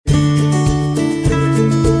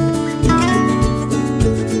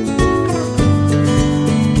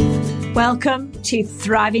Welcome to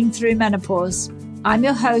Thriving Through Menopause. I'm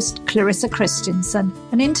your host, Clarissa Christensen,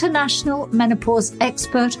 an international menopause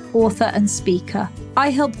expert, author, and speaker. I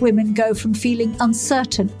help women go from feeling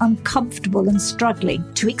uncertain, uncomfortable, and struggling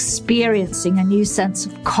to experiencing a new sense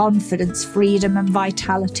of confidence, freedom, and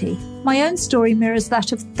vitality. My own story mirrors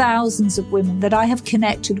that of thousands of women that I have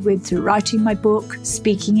connected with through writing my book,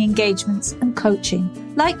 speaking engagements, and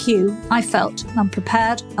coaching. Like you, I felt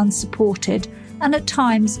unprepared, unsupported, and at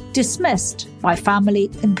times dismissed by family,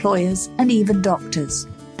 employers, and even doctors.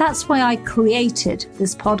 That's why I created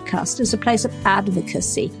this podcast as a place of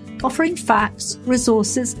advocacy, offering facts,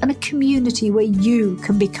 resources, and a community where you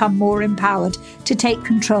can become more empowered to take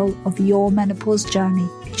control of your menopause journey.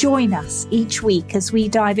 Join us each week as we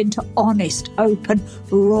dive into honest, open,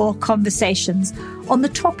 raw conversations on the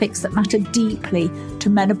topics that matter deeply to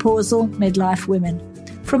menopausal midlife women.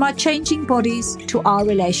 From our changing bodies to our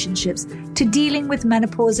relationships, to dealing with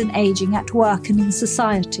menopause and aging at work and in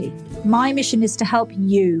society. My mission is to help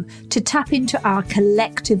you to tap into our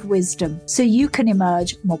collective wisdom so you can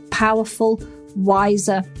emerge more powerful,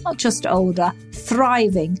 wiser, not just older,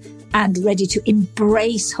 thriving, and ready to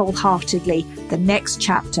embrace wholeheartedly the next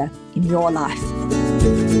chapter in your life.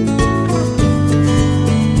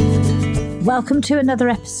 Welcome to another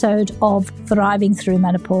episode of Thriving Through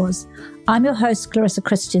Menopause. I'm your host, Clarissa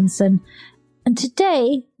Christensen, and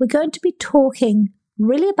today we're going to be talking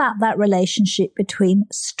really about that relationship between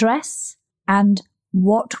stress and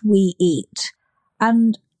what we eat.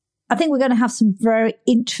 And I think we're going to have some very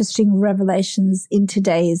interesting revelations in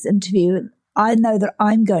today's interview. I know that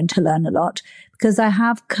I'm going to learn a lot because I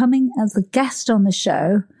have coming as a guest on the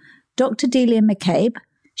show, Dr. Delia McCabe.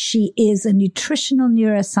 She is a nutritional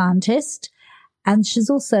neuroscientist and she's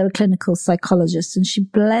also a clinical psychologist, and she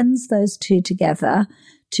blends those two together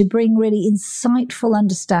to bring really insightful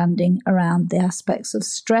understanding around the aspects of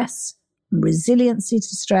stress, resiliency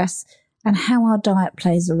to stress, and how our diet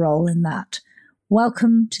plays a role in that.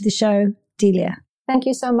 Welcome to the show, Delia. Thank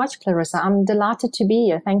you so much, Clarissa. I'm delighted to be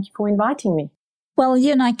here. Thank you for inviting me. Well,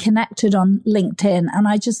 you and I connected on LinkedIn, and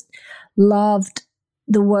I just loved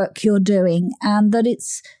the work you're doing and that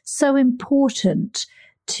it's so important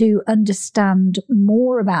to understand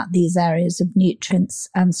more about these areas of nutrients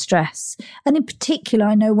and stress. And in particular,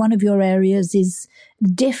 I know one of your areas is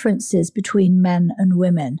differences between men and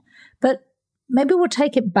women. But maybe we'll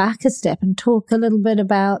take it back a step and talk a little bit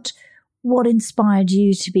about what inspired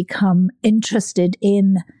you to become interested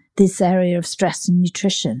in this area of stress and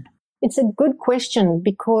nutrition. It's a good question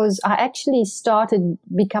because I actually started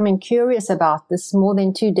becoming curious about this more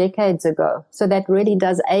than 2 decades ago. So that really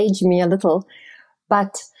does age me a little.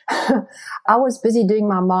 But I was busy doing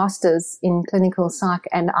my master's in clinical psych,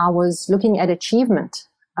 and I was looking at achievement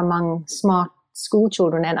among smart school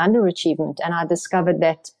children and underachievement. And I discovered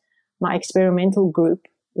that my experimental group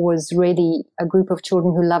was really a group of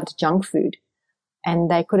children who loved junk food. And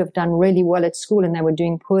they could have done really well at school and they were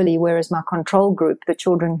doing poorly, whereas my control group, the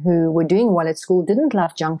children who were doing well at school, didn't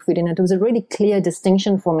love junk food. And it was a really clear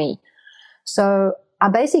distinction for me. So I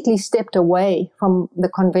basically stepped away from the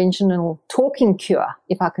conventional talking cure,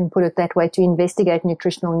 if I can put it that way, to investigate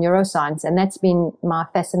nutritional neuroscience. And that's been my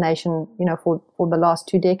fascination, for the last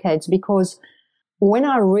 2 decades, because when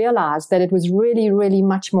I realized that it was really, really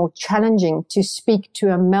much more challenging to speak to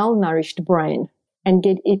a malnourished brain and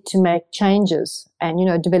get it to make changes and,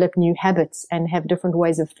 develop new habits and have different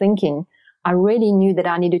ways of thinking, I really knew that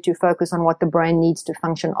I needed to focus on what the brain needs to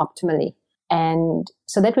function optimally. And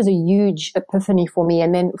so that was a huge epiphany for me.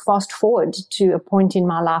 And then fast forward to a point in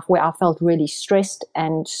my life where I felt really stressed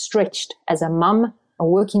and stretched as a mum, a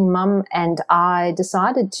working mum, and I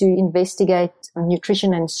decided to investigate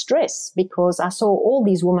nutrition and stress because I saw all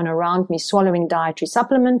these women around me swallowing dietary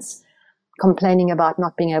supplements, complaining about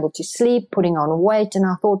not being able to sleep, putting on weight. And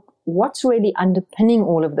I thought, what's really underpinning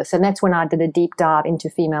all of this? And that's when I did a deep dive into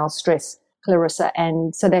female stress, Clarissa.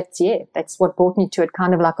 And so that's what brought me to it,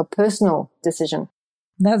 kind of like a personal decision.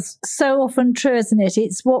 That's so often true, isn't it?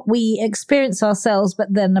 It's what we experience ourselves,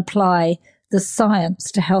 but then apply the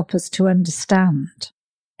science to help us to understand.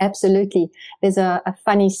 Absolutely. There's a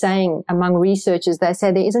funny saying among researchers. They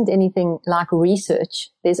say there isn't anything like research.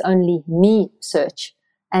 There's only me search.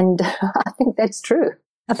 And I think that's true.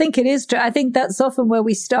 I think it is true. I think that's often where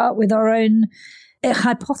we start with our own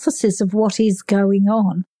hypothesis of what is going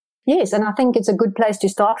on. Yes, and I think it's a good place to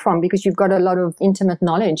start from because you've got a lot of intimate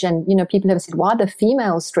knowledge. And, people have said, why the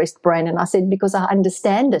female stressed brain? And I said, because I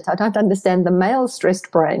understand it. I don't understand the male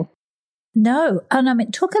stressed brain. No.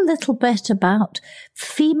 And talk a little bit about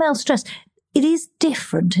female stress. It is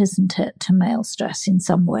different, isn't it, to male stress in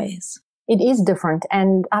some ways? It is different.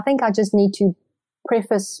 And I think I just need to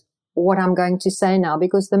preface what I'm going to say now,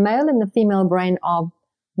 because the male and the female brain are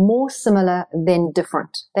more similar than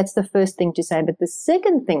different. That's the first thing to say. But the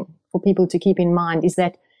second thing for people to keep in mind is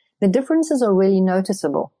that the differences are really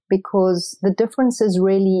noticeable, because the differences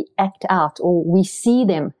really act out, or we see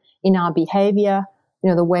them in our behavior,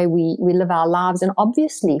 the way we live our lives. And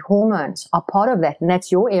obviously hormones are part of that, and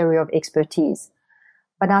that's your area of expertise.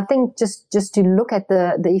 But I think just to look at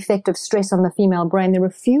the effect of stress on the female brain, there are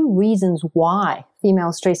a few reasons why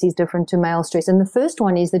female stress is different to male stress. And the first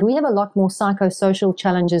one is that we have a lot more psychosocial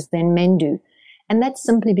challenges than men do. And that's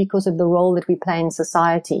simply because of the role that we play in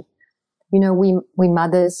society. We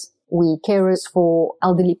mothers, we carers for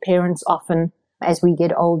elderly parents often as we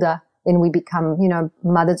get older. Then we become,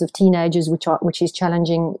 mothers of teenagers, which is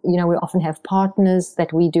challenging. We often have partners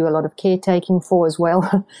that we do a lot of caretaking for as well.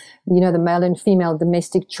 The male and female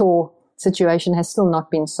domestic chore situation has still not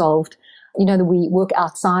been solved. That we work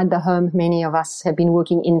outside the home. Many of us have been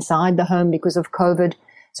working inside the home because of COVID.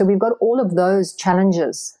 So we've got all of those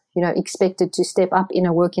challenges, expected to step up in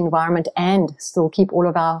a work environment and still keep all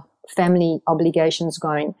of our family obligations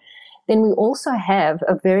going. Then we also have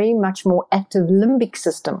a very much more active limbic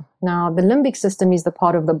system. Now, the limbic system is the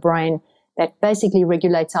part of the brain that basically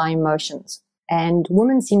regulates our emotions. And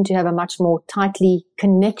women seem to have a much more tightly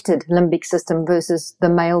connected limbic system versus the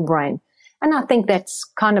male brain. And I think that's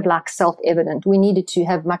kind of like self-evident. We needed to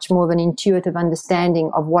have much more of an intuitive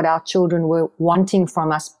understanding of what our children were wanting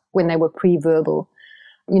from us when they were pre-verbal.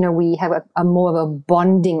 We have a more of a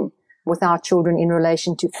bonding with our children in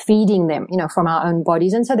relation to feeding them, from our own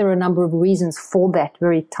bodies. And so there are a number of reasons for that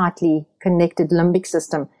very tightly connected limbic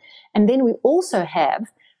system. And then we also have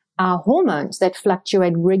our hormones that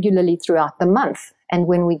fluctuate regularly throughout the month. And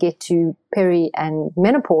when we get to peri and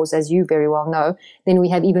menopause, as you very well know, then we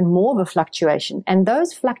have even more of a fluctuation. And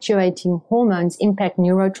those fluctuating hormones impact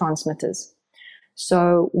neurotransmitters.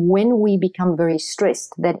 So when we become very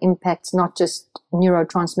stressed, that impacts not just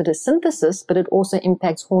neurotransmitter synthesis, but it also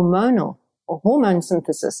impacts hormone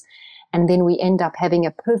synthesis. And then we end up having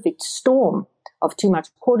a perfect storm of too much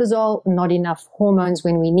cortisol, not enough hormones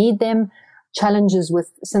when we need them, challenges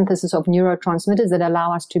with synthesis of neurotransmitters that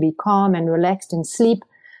allow us to be calm and relaxed and sleep.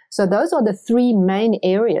 So those are the three main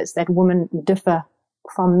areas that women differ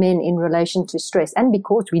from men in relation to stress. And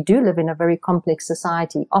because we do live in a very complex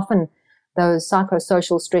society, often those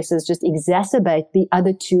psychosocial stresses just exacerbate the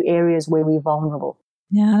other two areas where we're vulnerable.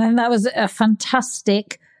 Yeah, and that was a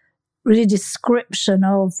fantastic really description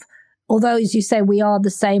of, although, as you say, we are the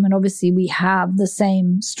same, and obviously we have the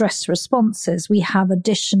same stress responses, we have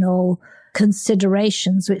additional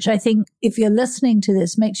considerations, which I think if you're listening to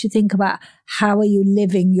this makes you think about how are you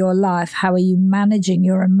living your life? How are you managing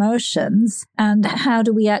your emotions? And how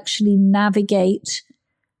do we actually navigate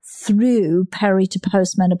through peri to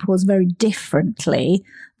postmenopause very differently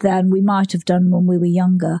than we might have done when we were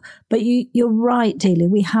younger? But you're right, Delia.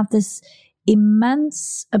 We have this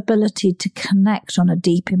immense ability to connect on a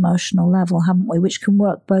deep emotional level, haven't we? Which can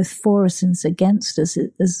work both for us and against us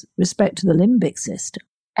as respect to the limbic system.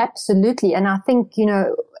 Absolutely. And I think,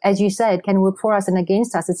 as you say, it can work for us and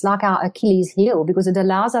against us. It's like our Achilles heel, because it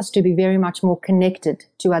allows us to be very much more connected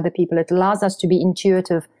to other people. It allows us to be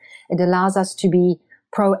intuitive. It allows us to be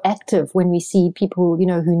proactive when we see people,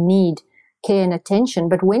 who need care and attention.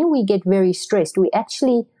 But when we get very stressed, we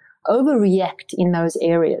actually overreact in those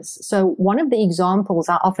areas. So one of the examples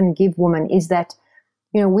I often give women is that,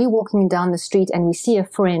 we're walking down the street and we see a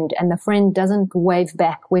friend and the friend doesn't wave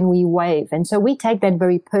back when we wave. And so we take that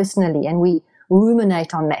very personally and we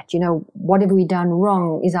ruminate on that. What have we done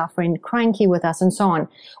wrong? Is our friend cranky with us? And so on.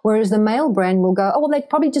 Whereas the male brain will go, oh, well, they're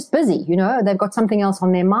probably just busy. They've got something else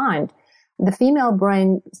on their mind. The female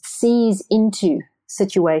brain sees into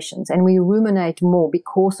situations and we ruminate more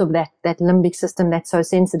because of that limbic system that's so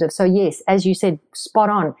sensitive. So yes, as you said, spot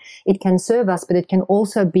on. It can serve us, but it can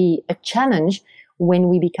also be a challenge when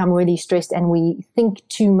we become really stressed and we think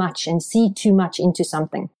too much and see too much into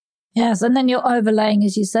something. Yes, and then you're overlaying,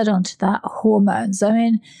 as you said, onto that hormones. I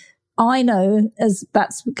mean, I know, as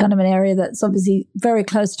that's kind of an area that's obviously very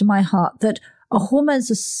close to my heart, that our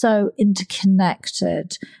hormones are so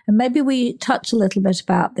interconnected. And maybe we touch a little bit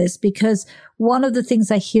about this, because one of the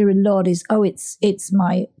things I hear a lot is, it's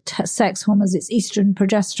my sex hormones, it's estrogen,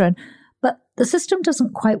 progesterone. But the system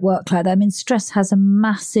doesn't quite work like that. I mean, stress has a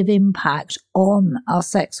massive impact on our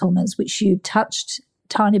sex hormones, which you touched a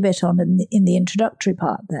tiny bit on in the introductory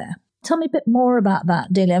part there. Tell me a bit more about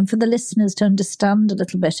that, Delia, and for the listeners to understand a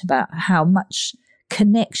little bit about how much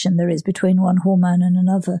connection there is between one hormone and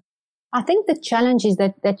another. I think the challenge is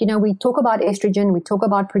that we talk about estrogen, we talk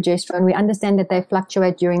about progesterone, we understand that they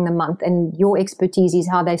fluctuate during the month, and your expertise is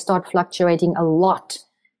how they start fluctuating a lot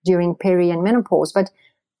during peri and menopause. But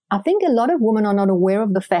I think a lot of women are not aware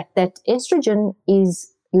of the fact that estrogen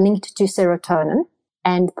is linked to serotonin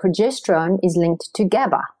and progesterone is linked to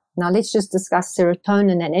GABA. Now let's just discuss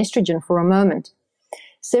serotonin and estrogen for a moment.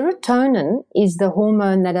 Serotonin is the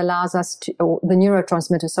hormone that allows us to, or the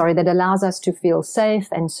neurotransmitter, sorry, that allows us to feel safe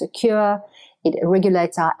and secure. It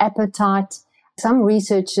regulates our appetite. Some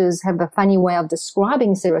researchers have a funny way of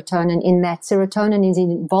describing serotonin in that serotonin is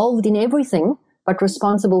involved in everything but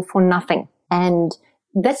responsible for nothing. And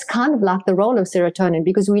that's kind of like the role of serotonin,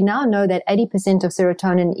 because we now know that 80% of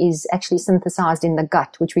serotonin is actually synthesized in the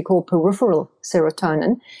gut, which we call peripheral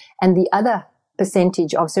serotonin. And the other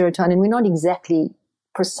percentage of serotonin, we're not exactly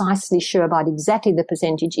precisely sure about exactly the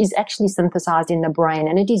percentage, is actually synthesized in the brain,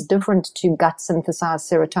 and it is different to gut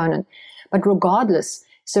synthesized serotonin. But regardless,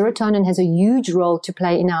 serotonin has a huge role to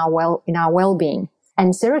play in our well-being.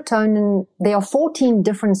 And serotonin, there are 14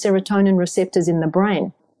 different serotonin receptors in the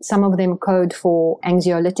brain. Some of them code for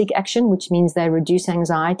anxiolytic action, which means they reduce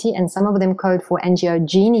anxiety, and some of them code for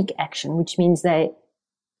angiogenic action, which means they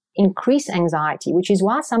increase anxiety, which is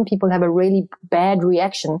why some people have a really bad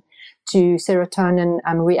reaction to serotonin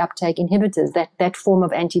reuptake inhibitors, that form of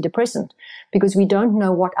antidepressant, because we don't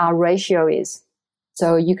know what our ratio is.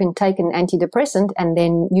 So you can take an antidepressant and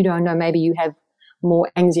then you don't know, maybe you have more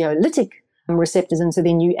anxiolytic receptors, and so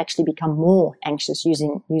then you actually become more anxious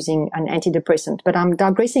using an antidepressant. But I'm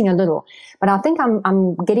digressing a little. But I think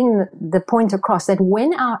I'm getting the point across that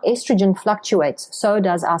when our estrogen fluctuates, so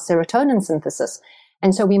does our serotonin synthesis.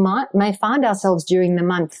 And so we may find ourselves during the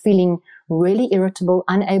month feeling really irritable,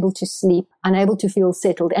 unable to sleep, unable to feel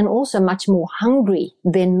settled, and also much more hungry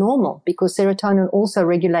than normal, because serotonin also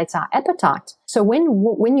regulates our appetite. So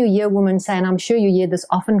when you hear women say, and I'm sure you hear this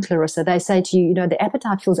often, Clarissa, they say to you, the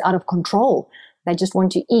appetite feels out of control. They just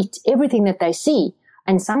want to eat everything that they see.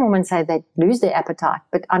 And some women say they lose their appetite,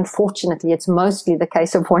 but unfortunately, it's mostly the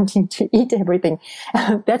case of wanting to eat everything.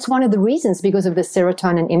 That's one of the reasons, because of the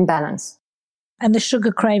serotonin imbalance. And the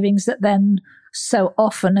sugar cravings that then so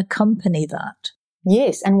often accompany that.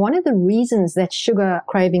 Yes, and one of the reasons that sugar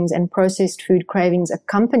cravings and processed food cravings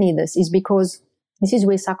accompany this is because this is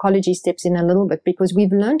where psychology steps in a little bit, because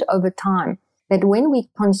we've learned over time that when we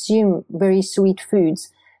consume very sweet foods,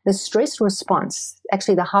 the stress response,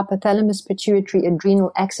 actually the hypothalamus pituitary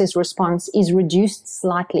adrenal axis response, is reduced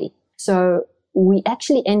slightly. So we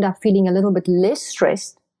actually end up feeling a little bit less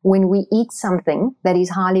stressed when we eat something that is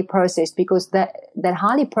highly processed, because that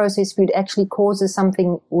highly processed food actually causes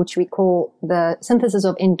something which we call the synthesis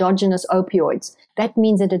of endogenous opioids. That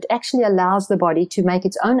means that it actually allows the body to make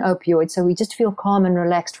its own opioids, so we just feel calm and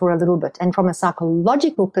relaxed for a little bit. And from a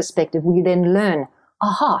psychological perspective, we then learn,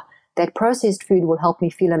 that processed food will help me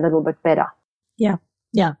feel a little bit better. Yeah,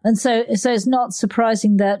 yeah. And so it's not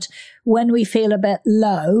surprising that when we feel a bit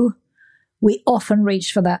low, we often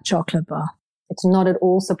reach for that chocolate bar. It's not at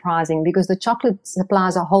all surprising, because the chocolate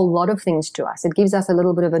supplies a whole lot of things to us. It gives us a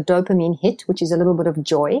little bit of a dopamine hit, which is a little bit of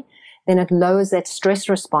joy. Then it lowers that stress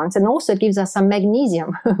response, and also it gives us some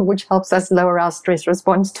magnesium, which helps us lower our stress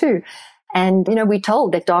response too. And, we're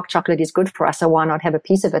told that dark chocolate is good for us, so why not have a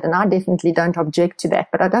piece of it? And I definitely don't object to that,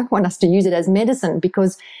 but I don't want us to use it as medicine,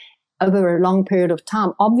 because over a long period of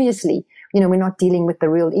time, obviously, we're not dealing with the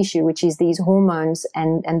real issue, which is these hormones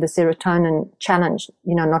and the serotonin challenge,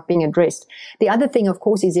 not being addressed. The other thing, of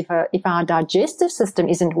course, is if our digestive system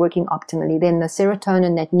isn't working optimally, then the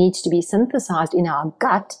serotonin that needs to be synthesized in our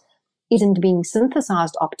gut isn't being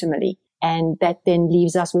synthesized optimally. And that then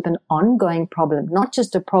leaves us with an ongoing problem, not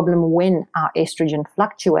just a problem when our estrogen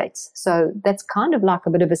fluctuates. So that's kind of like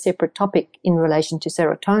a bit of a separate topic in relation to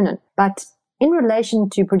serotonin. But in relation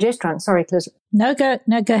to progesterone, sorry, Liz. No, go ahead.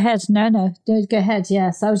 No, go ahead.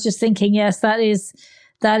 Yes, I was just thinking, yes, that is,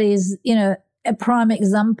 a prime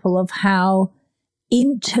example of how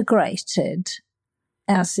integrated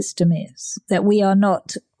our system is, that we are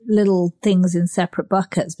not little things in separate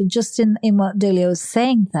buckets, but just in what Delia was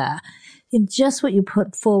saying there, in just what you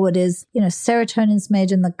put forward is, serotonin is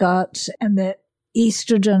made in the gut, and the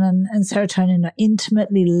estrogen and serotonin are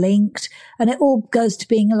intimately linked, and it all goes to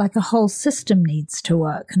being like a whole system needs to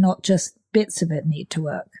work, not just bits of it need to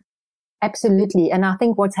work. Absolutely. And I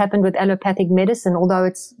think what's happened with allopathic medicine, although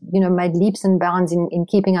it's, made leaps and bounds in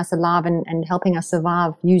keeping us alive and helping us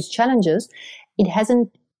survive huge challenges, it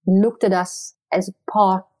hasn't looked at us as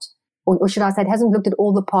part, or should I say, it hasn't looked at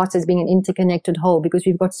all the parts as being an interconnected whole, because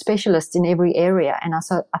we've got specialists in every area. And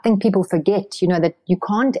so I think people forget, that you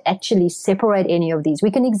can't actually separate any of these.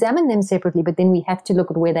 We can examine them separately, but then we have to look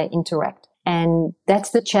at where they interact. And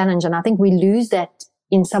that's the challenge. And I think we lose that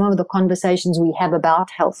in some of the conversations we have about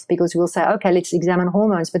health, because we'll say, okay, let's examine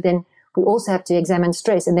hormones, but then we also have to examine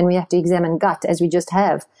stress, and then we have to examine gut, as we just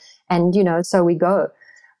have. And, so we go.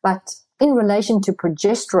 But in relation to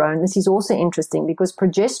progesterone, this is also interesting because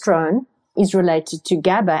progesterone is related to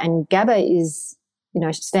GABA, and GABA is,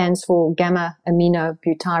 stands for gamma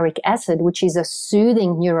aminobutyric acid, which is a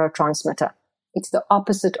soothing neurotransmitter. It's the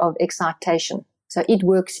opposite of excitation. So it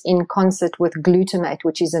works in concert with glutamate,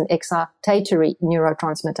 which is an excitatory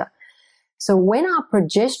neurotransmitter. So when our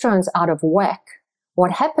progesterone's out of whack,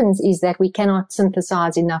 what happens is that we cannot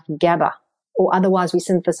synthesize enough GABA, or otherwise we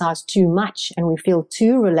synthesize too much and we feel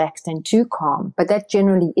too relaxed and too calm. But that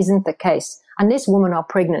generally isn't the case unless women are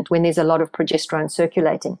pregnant, when there's a lot of progesterone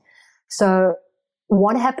circulating. So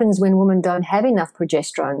what happens when women don't have enough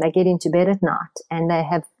progesterone? They get into bed at night and they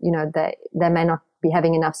have, they may not be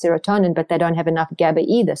having enough serotonin, but they don't have enough GABA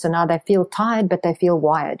either. So now they feel tired, but they feel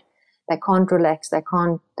wired. They can't relax. They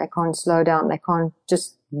can't slow down. They can't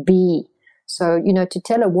just be. So, to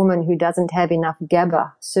tell a woman who doesn't have enough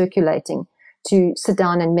GABA circulating to sit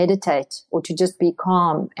down and meditate or to just be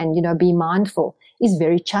calm and, be mindful is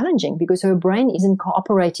very challenging because her brain isn't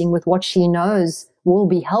cooperating with what she knows will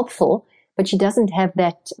be helpful, but she doesn't have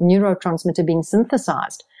that neurotransmitter being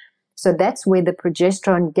synthesized. So that's where the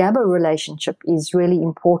progesterone-GABA relationship is really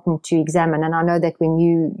important to examine. And I know that when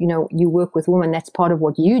you work with women, that's part of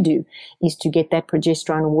what you do, is to get that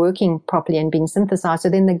progesterone working properly and being synthesized. So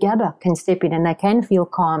then the GABA can step in and they can feel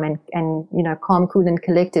calm and calm, cool and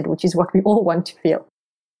collected, which is what we all want to feel.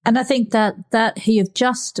 And I think that you've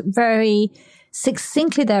just very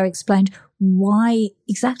succinctly there explained why,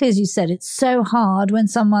 exactly as you said, it's so hard when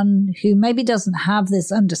someone who maybe doesn't have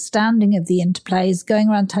this understanding of the interplay is going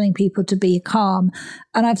around telling people to be calm.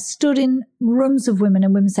 And I've stood in rooms of women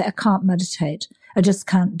and women say, I can't meditate. I just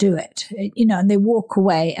can't do it. And they walk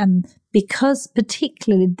away. And because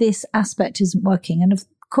particularly this aspect isn't working. And of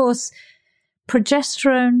course,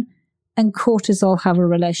 progesterone and cortisol have a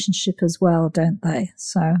relationship as well, don't they?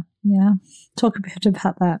 So, yeah, talk a bit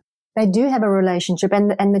about that. They do have a relationship.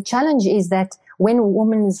 And the challenge is that when a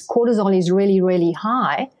woman's cortisol is really, really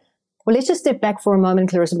high, well, let's just step back for a moment,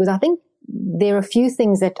 Clarissa, because I think there are a few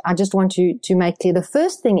things that I just want to make clear. The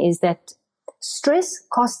first thing is that stress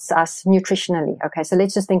costs us nutritionally. Okay, so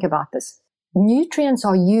let's just think about this. Nutrients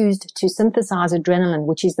are used to synthesize adrenaline,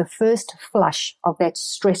 which is the first flush of that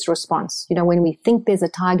stress response. When we think there's a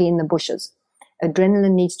tiger in the bushes,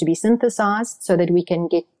 adrenaline needs to be synthesized so that we can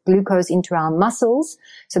get glucose into our muscles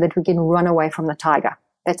so that we can run away from the tiger.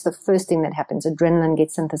 That's the first thing that happens. Adrenaline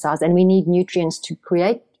gets synthesized and we need nutrients to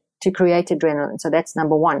create adrenaline. So that's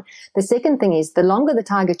number one. The second thing is the longer the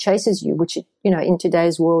tiger chases you, which, in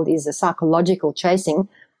today's world is a psychological chasing,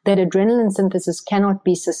 that adrenaline synthesis cannot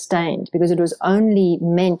be sustained because it was only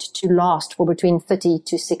meant to last for between 30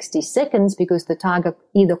 to 60 seconds because the tiger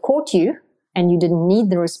either caught you and you didn't need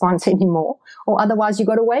the response anymore, or otherwise you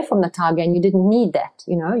got away from the tiger and you didn't need that,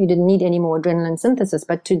 you didn't need any more adrenaline synthesis.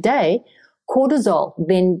 But today, cortisol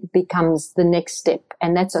then becomes the next step,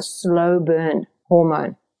 and that's a slow burn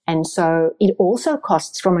hormone. And so it also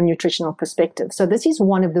costs from a nutritional perspective. So this is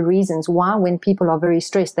one of the reasons why when people are very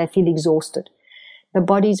stressed, they feel exhausted. The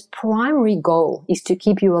body's primary goal is to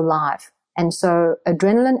keep you alive. And so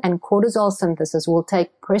adrenaline and cortisol synthesis will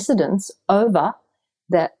take precedence over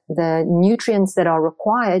the nutrients that are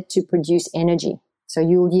required to produce energy. So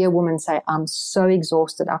you'll hear women say, I'm so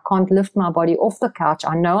exhausted. I can't lift my body off the couch.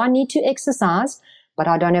 I know I need to exercise, but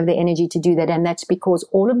I don't have the energy to do that. And that's because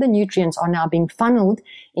all of the nutrients are now being funneled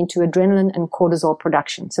into adrenaline and cortisol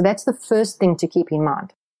production. So that's the first thing to keep in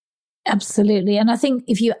mind. Absolutely. And I think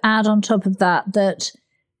if you add on top of that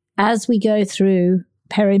as we go through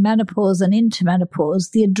perimenopause and into menopause,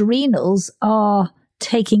 the adrenals are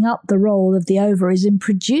taking up the role of the ovaries in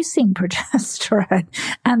producing progesterone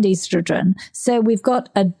and estrogen. So we've got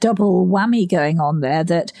a double whammy going on there,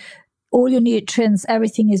 that all your nutrients,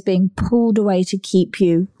 everything is being pulled away to keep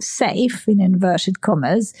you safe, in inverted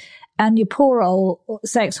commas, and your poor old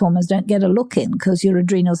sex hormones don't get a look in because your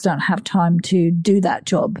adrenals don't have time to do that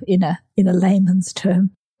job in a layman's term.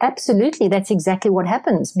 Absolutely. That's exactly what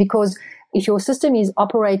happens, because if your system is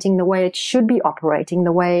operating the way it should be operating,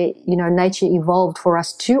 the way, nature evolved for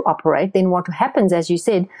us to operate, then what happens, as you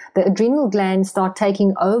said, the adrenal glands start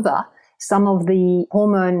taking over some of the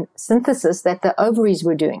hormone synthesis that the ovaries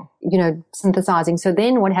were doing, synthesizing. So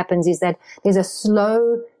then what happens is that there's a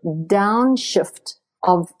slow downshift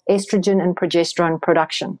of estrogen and progesterone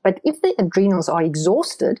production. But if the adrenals are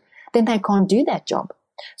exhausted, then they can't do that job.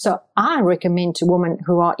 So I recommend to women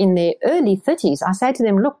who are in their early 30s, I say to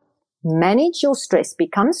them, look, manage your stress,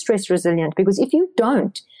 become stress resilient, because if you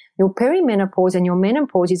don't, your perimenopause and your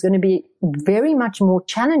menopause is going to be very much more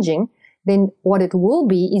challenging then what it will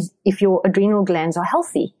be is if your adrenal glands are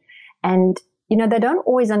healthy. And, they don't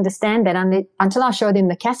always understand that until I show them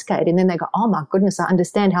the cascade, and then they go, oh my goodness, I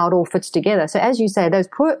understand how it all fits together. So as you say, those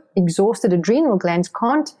poor exhausted adrenal glands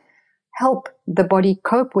can't help the body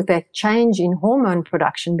cope with that change in hormone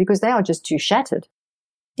production because they are just too shattered.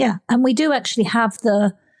 Yeah, and we do actually have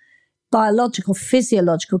the biological,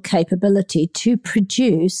 physiological capability to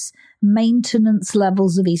produce maintenance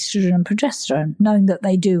levels of estrogen and progesterone, knowing that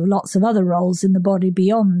they do lots of other roles in the body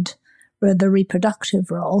beyond the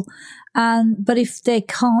reproductive role. But if they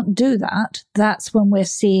can't do that, that's when we're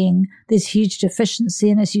seeing this huge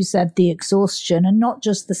deficiency. And as you said, the exhaustion, and not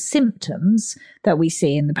just the symptoms that we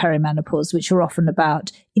see in the perimenopause, which are often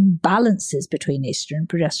about imbalances between estrogen and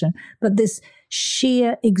progesterone, but this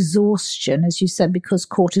sheer exhaustion, as you said, because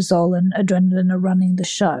cortisol and adrenaline are running the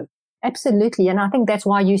show. Absolutely. And I think that's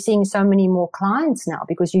why you're seeing so many more clients now,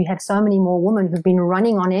 because you have so many more women who've been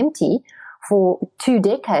running on empty for 2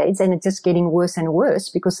 decades, and it's just getting worse and worse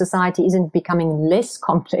because society isn't becoming less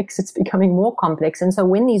complex, it's becoming more complex. And so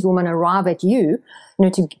when these women arrive at you,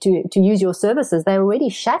 to use your services, they're already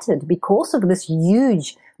shattered because of this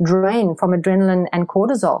huge drain from adrenaline and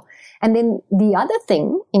cortisol. And then the other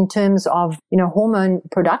thing in terms of, hormone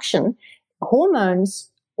production, hormones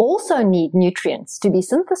also need nutrients to be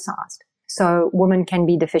synthesized. So women can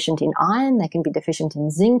be deficient in iron, they can be deficient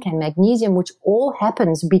in zinc and magnesium, which all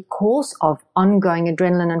happens because of ongoing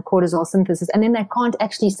adrenaline and cortisol synthesis. And then they can't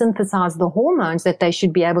actually synthesize the hormones that they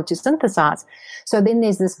should be able to synthesize. So then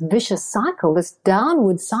there's this vicious cycle, this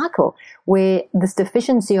downward cycle, where this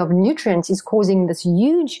deficiency of nutrients is causing this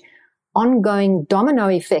huge ongoing domino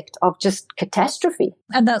effect of just catastrophe.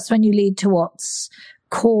 And that's when you lead to what's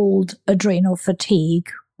called adrenal fatigue.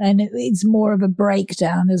 And it's more of a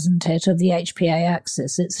breakdown, isn't it, of the HPA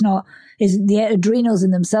axis. The adrenals in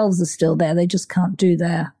themselves are still there. They just can't do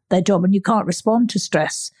their job. And you can't respond to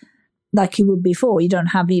stress like you would before. You don't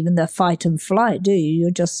have even the fight and flight, do you? You're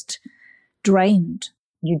just drained.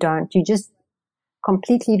 You don't. You're just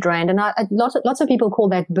completely drained. And lots of people call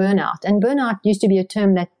that burnout. And burnout used to be a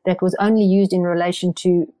term that was only used in relation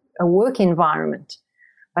to a work environment.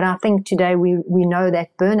 But I think today we know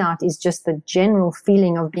that burnout is just the general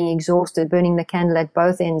feeling of being exhausted, burning the candle at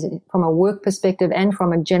both ends, from a work perspective and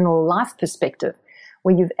from a general life perspective,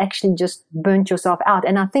 where you've actually just burnt yourself out.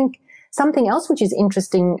 And I think something else which is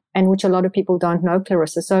interesting and which a lot of people don't know,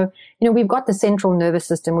 Clarissa. So, we've got the central nervous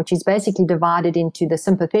system, which is basically divided into the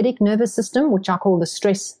sympathetic nervous system, which I call the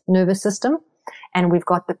stress nervous system. And we've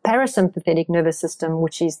got the parasympathetic nervous system,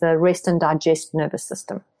 which is the rest and digest nervous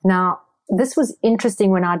system. Now, this was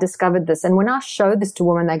interesting when I discovered this. And when I show this to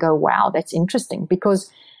women, they go, wow, that's interesting, because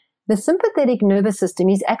the sympathetic nervous system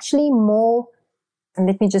is actually more, and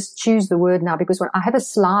let me just choose the word now, because when I have a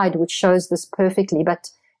slide which shows this perfectly, but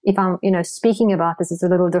if I'm, speaking about this, it's a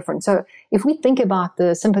little different. So if we think about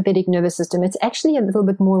the sympathetic nervous system, it's actually a little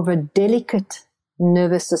bit more of a delicate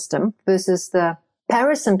nervous system versus the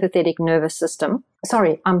parasympathetic nervous system.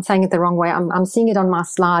 Sorry, I'm saying it the wrong way. I'm seeing it on my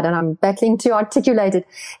slide and I'm battling to articulate it.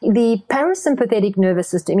 The parasympathetic nervous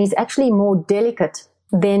system is actually more delicate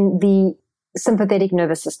than the sympathetic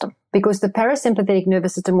nervous system, because the parasympathetic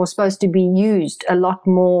nervous system was supposed to be used a lot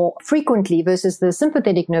more frequently versus the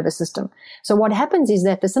sympathetic nervous system. So what happens is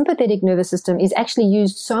that the sympathetic nervous system is actually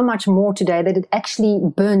used so much more today that it actually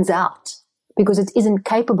burns out because it isn't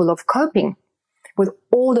capable of coping with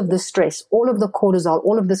all of the stress, all of the cortisol,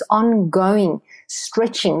 all of this ongoing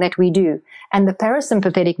stretching that we do. And the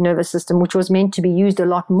parasympathetic nervous system, which was meant to be used a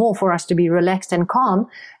lot more for us to be relaxed and calm,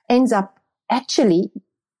 ends up actually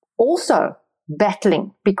also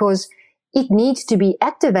battling because it needs to be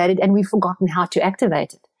activated and we've forgotten how to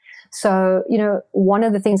activate it. So, one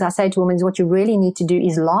of the things I say to women is what you really need to do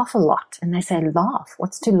is laugh a lot. And they say, laugh?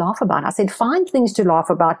 What's to laugh about? I said, find things to laugh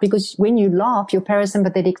about, because when you laugh, your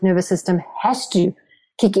parasympathetic nervous system has to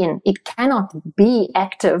kick in. It cannot be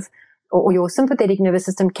active, or your sympathetic nervous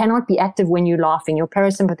system cannot be active when you're laughing. Your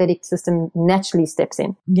parasympathetic system naturally steps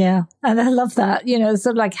in. Yeah. And I love that,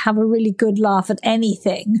 sort of like have a really good laugh at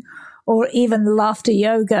anything. Or even laughter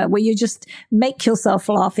yoga, where you just make yourself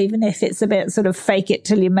laugh, even if it's a bit sort of fake it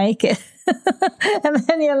till you make it. And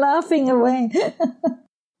then you're laughing away.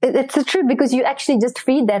 It's the truth, because you actually just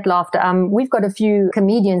feed that laughter. We've got a few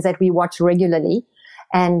comedians that we watch regularly,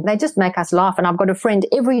 and they just make us laugh. And I've got a friend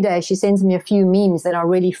every day, she sends me a few memes that are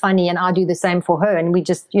really funny, and I do the same for her. And we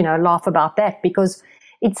just, laugh about that, because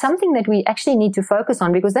it's something that we actually need to focus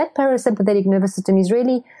on, because that parasympathetic nervous system is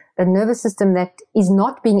really the nervous system that is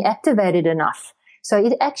not being activated enough. So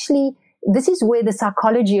this is where the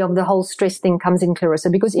psychology of the whole stress thing comes in,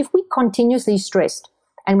 Clarissa, because if we're continuously stressed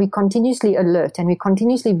and we're continuously alert and we're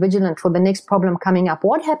continuously vigilant for the next problem coming up,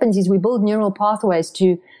 what happens is we build neural pathways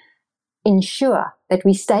to ensure that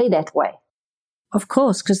we stay that way. Of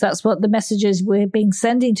course, because that's what the messages we're being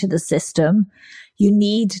sending to the system. You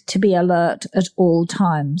need to be alert at all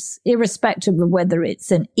times, irrespective of whether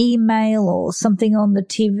it's an email or something on the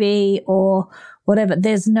TV or whatever.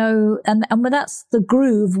 There's no, and that's the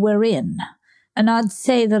groove we're in. And I'd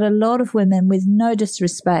say that a lot of women, with no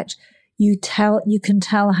disrespect, you can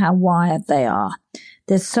tell how wired they are.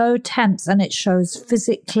 They're so tense, and it shows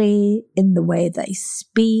physically in the way they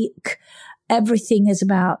speak. Everything is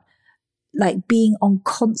about like being on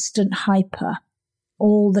constant hyper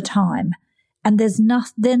all the time. And there's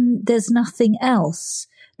nothing else.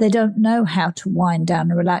 They don't know how to wind down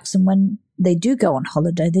and relax. And when they do go on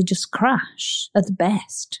holiday, they just crash at the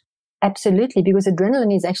best. Absolutely, because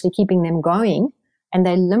adrenaline is actually keeping them going, and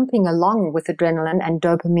they're limping along with adrenaline and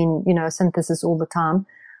dopamine, synthesis all the time.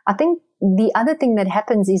 I think the other thing that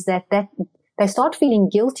happens is that they start feeling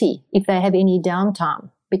guilty if they have any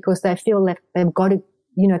downtime, because they feel that they've got to,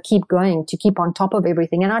 keep going, to keep on top of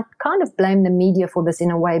everything. And I kind of blame the media for this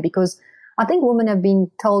in a way, because I think women have been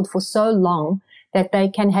told for so long that they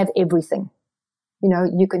can have everything.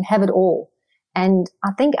 You can have it all. And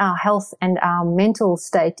I think our health and our mental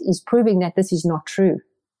state is proving that this is not true.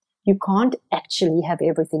 You can't actually have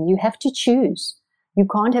everything. You have to choose. You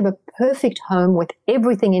can't have a perfect home with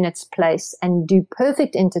everything in its place and do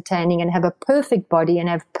perfect entertaining and have a perfect body and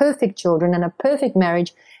have perfect children and a perfect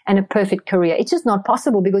marriage and a perfect career. It's just not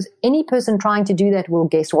possible, because any person trying to do that will,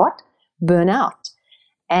 guess what? Burn out.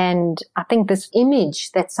 And I think this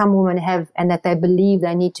image that some women have and that they believe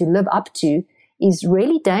they need to live up to is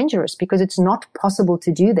really dangerous, because it's not possible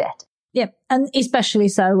to do that. Yeah, and especially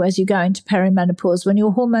so as you go into perimenopause, when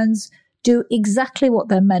your hormones do exactly what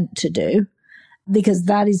they're meant to do, because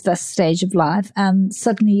that is the stage of life, and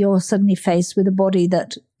suddenly you're faced with a body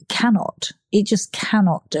that it just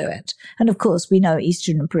cannot do it. And of course, we know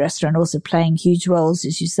estrogen and progesterone also playing huge roles,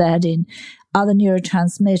 as you said, in other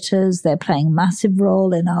neurotransmitters. They're playing a massive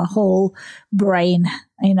role in our whole brain,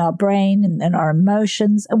 and our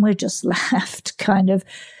emotions, and we're just left kind of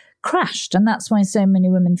crashed. And that's why so many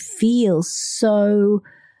women feel so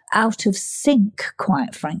out of sync,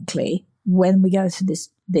 quite frankly, when we go through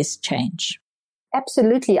this change.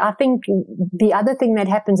 Absolutely. I think the other thing that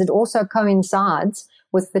happens, it also coincides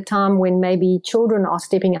with the time when maybe children are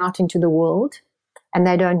stepping out into the world and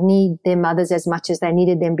they don't need their mothers as much as they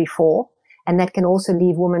needed them before. And that can also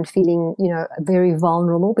leave women feeling, very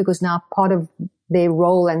vulnerable, because now part of their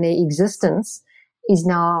role and their existence is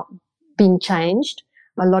now being changed.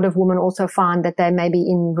 A lot of women also find that they may be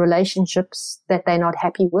in relationships that they're not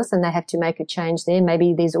happy with, and they have to make a change there.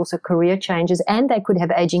 Maybe there's also career changes, and they could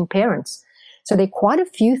have aging parents. So there are quite a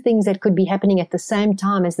few things that could be happening at the same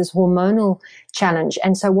time as this hormonal challenge.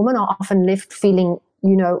 And so women are often left feeling,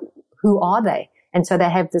 who are they? And so they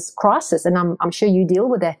have this crisis. And I'm sure you deal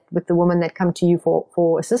with that with the women that come to you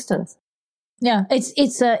for assistance. Yeah, it's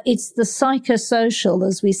the psychosocial,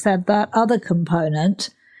 as we said, that other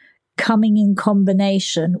component coming in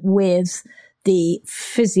combination with the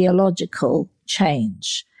physiological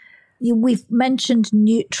change. We've mentioned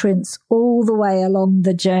nutrients all the way along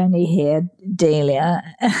the journey here, Delia.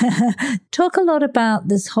 Talk a lot about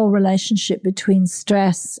this whole relationship between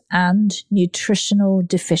stress and nutritional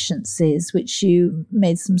deficiencies, which you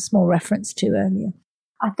made some small reference to earlier.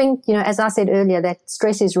 I think, as I said earlier, that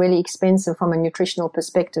stress is really expensive from a nutritional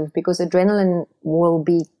perspective, because adrenaline will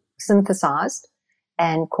be synthesized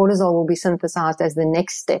and cortisol will be synthesized as the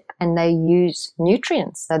next step. And they use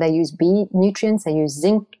nutrients. So they use B nutrients, they use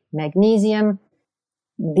zinc, magnesium.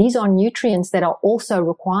 These are nutrients that are also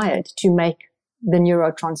required to make the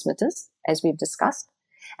neurotransmitters, as we've discussed,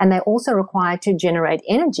 and they're also required to generate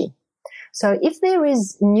energy. So if there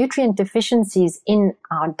is nutrient deficiencies in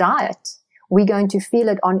our diet, we're going to feel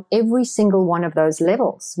it on every single one of those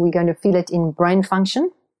levels. We're going to feel it in brain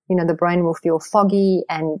function. The brain will feel foggy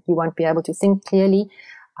and you won't be able to think clearly.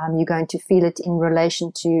 You're going to feel it in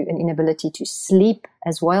relation to an inability to sleep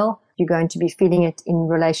as well. You're going to be feeling it in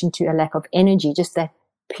relation to a lack of energy, just that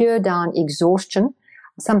pure down exhaustion.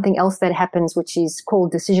 Something else that happens, which is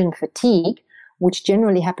called decision fatigue, which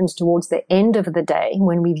generally happens towards the end of the day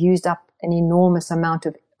when we've used up an enormous amount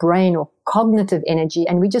of brain or cognitive energy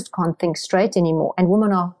and we just can't think straight anymore. And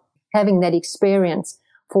women are having that experience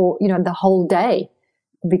for, the whole day,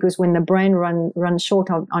 because when the brain runs short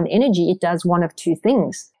on energy, it does one of two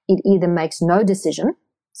things. It either makes no decision,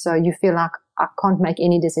 so you feel like I can't make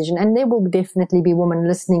any decision. And there will definitely be women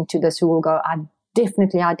listening to this who will go, I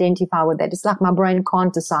definitely identify with that. It's like my brain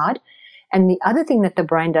can't decide. And the other thing that the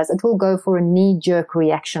brain does, it will go for a knee-jerk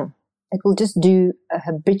reaction. It will just do a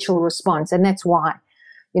habitual response. And that's why,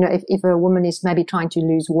 if a woman is maybe trying to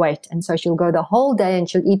lose weight, and so she'll go the whole day and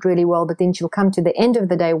she'll eat really well, but then she'll come to the end of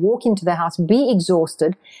the day, walk into the house, be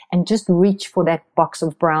exhausted, and just reach for that box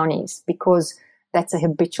of brownies, because that's a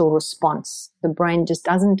habitual response. The brain just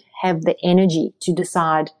doesn't have the energy to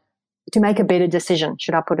decide, to make a better decision,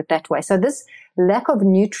 should I put it that way. So this lack of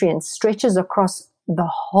nutrients stretches across the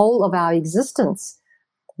whole of our existence,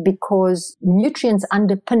 because nutrients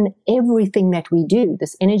underpin everything that we do,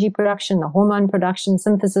 this energy production, the hormone production,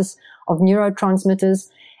 synthesis of neurotransmitters.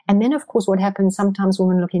 And then, of course, what happens, sometimes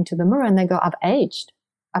women look into the mirror and they go, I've aged,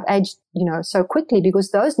 so quickly,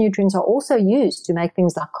 because those nutrients are also used to make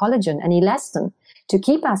things like collagen and elastin to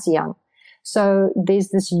keep us young. So there's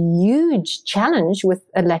this huge challenge with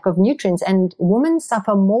a lack of nutrients, and women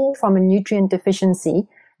suffer more from a nutrient deficiency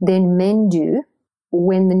than men do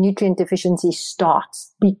when the nutrient deficiency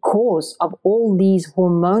starts, because of all these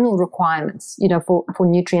hormonal requirements, for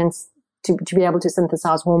nutrients to be able to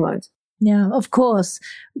synthesize hormones. Yeah, of course,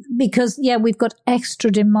 because, we've got extra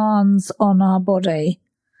demands on our body,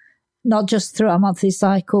 not just through our monthly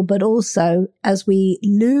cycle, but also as we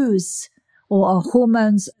lose, or our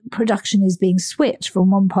hormones production is being switched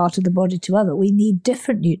from one part of the body to other. We need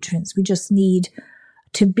different nutrients. We just need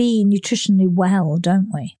to be nutritionally well, don't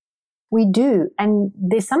we? We do. And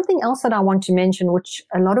there's something else that I want to mention, which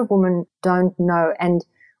a lot of women don't know. And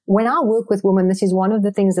when I work with women, this is one of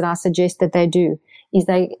the things that I suggest that they do, is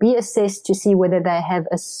they be assessed to see whether they have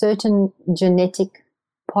a certain genetic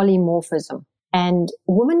polymorphism. And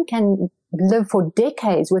women can live for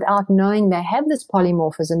decades without knowing they have this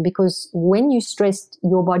polymorphism, because when you're stressed,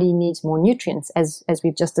 your body needs more nutrients, as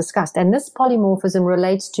we've just discussed. And this polymorphism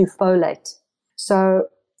relates to folate. So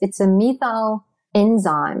it's a methyl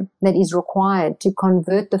enzyme that is required to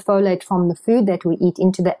convert the folate from the food that we eat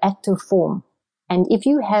into the active form. And if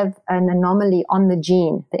you have an anomaly on the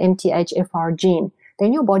gene, the MTHFR gene,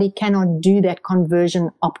 then your body cannot do that conversion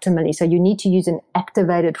optimally. So you need to use an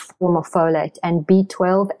activated form of folate and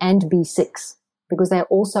B12 and B6, because they're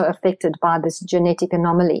also affected by this genetic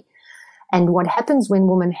anomaly. And what happens when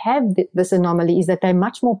women have this anomaly is that they're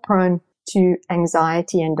much more prone to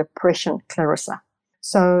anxiety and depression, Clarissa.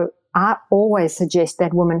 So I always suggest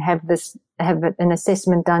that women have an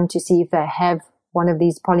assessment done to see if they have one of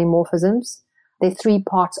these polymorphisms. There are 3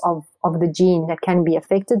 parts of the gene that can be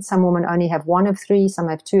affected. Some women only have 1 of 3, some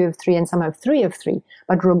have 2 of 3, and some have 3 of 3.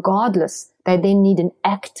 But regardless, they then need an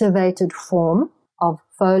activated form of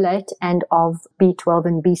folate and of B12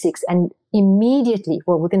 and B6. And immediately,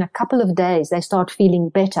 within a couple of days, they start feeling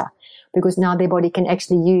better, because now their body can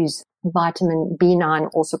actually use vitamin B9,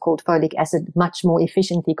 also called folic acid, much more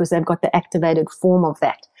efficiently, because they've got the activated form of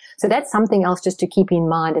that. So that's something else just to keep in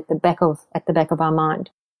mind at the back of our mind.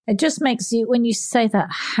 It just makes you, when you say that,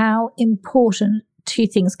 how important 2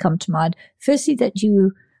 things come to mind. Firstly, that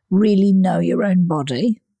you really know your own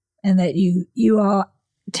body, and that you are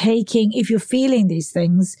taking, if you're feeling these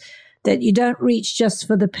things, that you don't reach just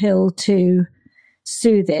for the pill to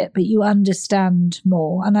soothe it, but you understand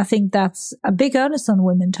more. And I think that's a big onus on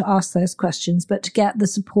women to ask those questions, but to get the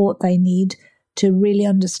support they need to really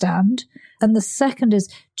understand. And the second is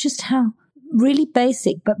just how really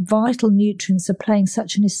basic but vital nutrients are playing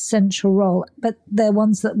such an essential role, but they're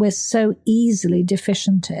ones that we're so easily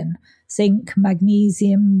deficient in. Zinc,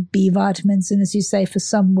 magnesium, B vitamins, and as you say, for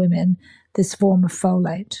some women, this form of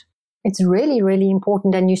folate. It's really, really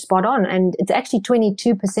important, and you're spot on. And it's actually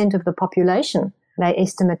 22% of the population they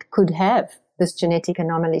estimate could have this genetic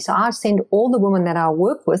anomaly. So I send all the women that I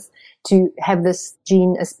work with to have this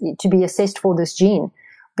gene, to be assessed for this gene,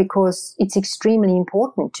 because it's extremely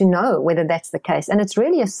important to know whether that's the case. And it's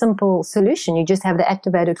really a simple solution. You just have the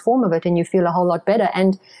activated form of it and you feel a whole lot better.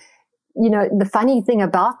 And, the funny thing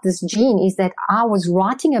about this gene is that I was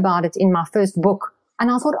writing about it in my first book,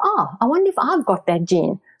 and I thought, I wonder if I've got that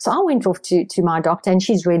gene. So I went off to my doctor, and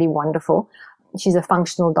she's really wonderful. She's a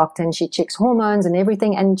functional doctor, and she checks hormones and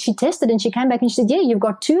everything. And she tested, and she came back and she said, yeah, you've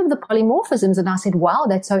got 2 of the polymorphisms. And I said, wow,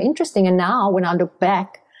 that's so interesting. And now when I look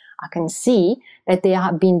back, I can see that there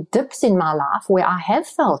have been dips in my life where I have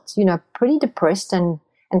felt, pretty depressed and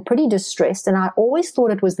pretty distressed. And I always thought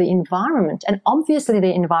it was the environment. And obviously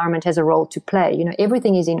the environment has a role to play.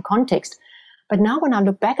 Everything is in context. But now when I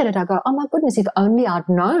look back at it, I go, oh my goodness, if only I'd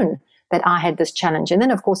known that I had this challenge. And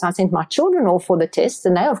then, of course, I sent my children off for the tests,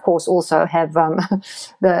 and they, of course, also have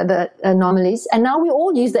the anomalies. And now we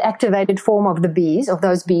all use the activated form of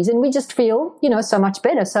those bees, and we just feel, so much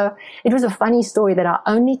better. So it was a funny story that I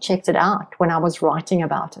only checked it out when I was writing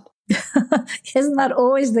about it. Isn't that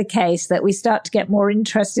always the case, that we start to get more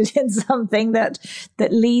interested in something that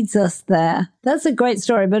leads us there? That's a great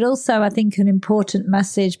story, but also I think an important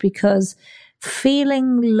message, because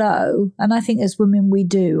feeling low, and I think as women we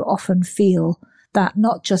do often feel that,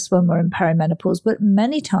 not just when we're in perimenopause, but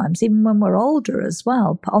many times even when we're older as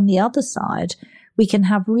well. On the other side, we can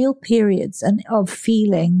have real periods of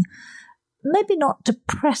feeling maybe not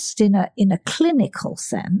depressed in a clinical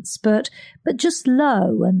sense, but just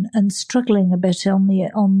low and struggling a bit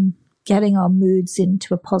on getting our moods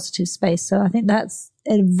into a positive space. So I think that's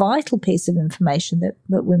a vital piece of information that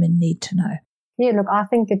women need to know. Yeah, look, I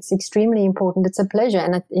think it's extremely important. It's a pleasure.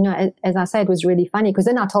 And, as I say, it was really funny because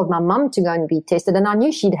then I told my mum to go and be tested, and I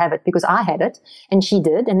knew she'd have it because I had it and she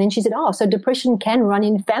did. And then she said, oh, so depression can run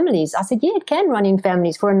in families. I said, yeah, it can run in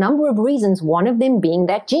families for a number of reasons, one of them being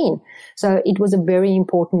that gene. So it was a very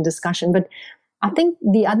important discussion. But I think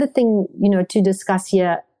the other thing, to discuss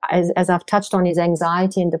here, as I've touched on, is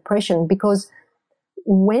anxiety and depression, because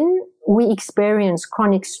when we experience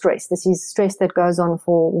chronic stress, this is stress that goes on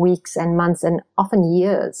for weeks and months and often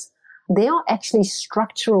years, there are actually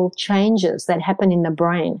structural changes that happen in the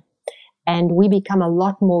brain, and we become a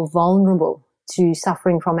lot more vulnerable to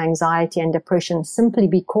suffering from anxiety and depression simply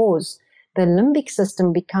because the limbic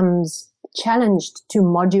system becomes challenged to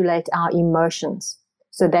modulate our emotions.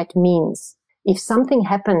 So that means if something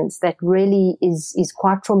happens that really is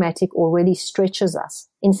quite traumatic or really stretches us,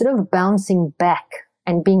 instead of bouncing back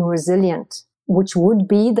and being resilient, which would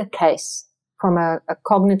be the case from a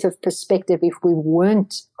cognitive perspective if we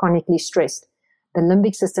weren't chronically stressed, the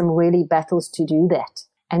limbic system really battles to do that.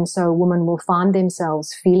 And so women will find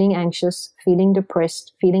themselves feeling anxious, feeling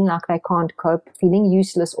depressed, feeling like they can't cope, feeling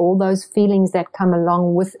useless, all those feelings that come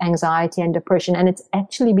along with anxiety and depression. And it's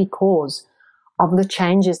actually because of the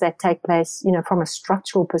changes that take place, from a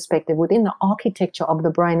structural perspective within the architecture of the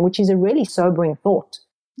brain, which is a really sobering thought.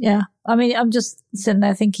 Yeah. I mean, I'm just sitting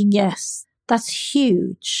there thinking, yes, that's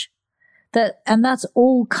huge. And that's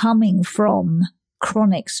all coming from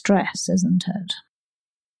chronic stress, isn't it?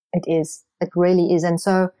 It is. It really is. And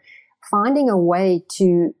so finding a way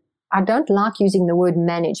I don't like using the word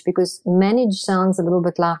manage, because manage sounds a little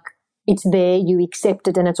bit like it's there, you accept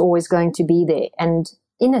it, and it's always going to be there. And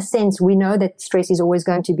in a sense, we know that stress is always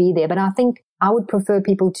going to be there, but I think I would prefer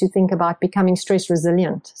people to think about becoming stress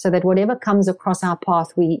resilient, so that whatever comes across our path,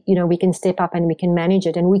 we can step up and we can manage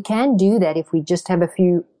it. And we can do that if we just have a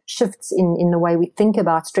few shifts in the way we think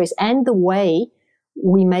about stress and the way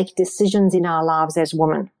we make decisions in our lives as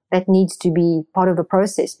women. That needs to be part of the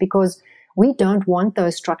process, because we don't want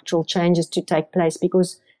those structural changes to take place,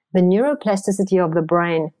 because the neuroplasticity of the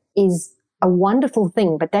brain is a wonderful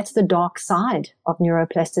thing, but that's the dark side of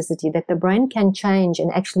neuroplasticity, that the brain can change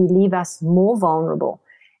and actually leave us more vulnerable.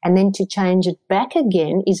 And then to change it back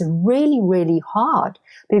again is really, really hard,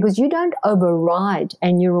 because you don't override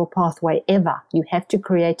a neural pathway ever. You have to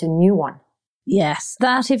create a new one. Yes,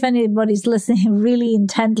 that, if anybody's listening really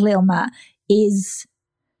intently on that, is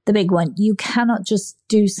the big one. You cannot just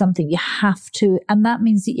do something. You have to, and that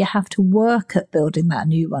means that you have to work at building that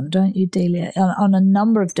new one, don't you, Delia, on a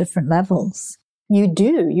number of different levels. You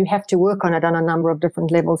do. You have to work on it on a number of different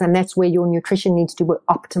levels, and that's where your nutrition needs to be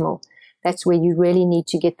optimal. That's where you really need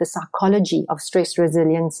to get the psychology of stress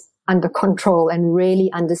resilience under control and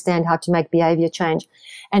really understand how to make behavior change.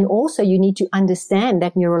 And also you need to understand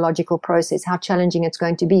that neurological process, how challenging it's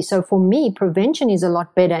going to be. So for me, prevention is a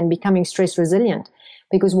lot better and becoming stress resilient.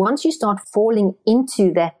 Because once you start falling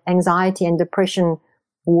into that anxiety and depression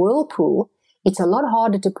whirlpool, it's a lot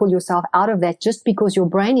harder to pull yourself out of that, just because your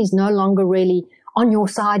brain is no longer really on your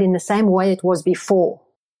side in the same way it was before.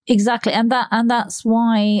 Exactly. And that's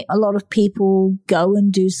why a lot of people go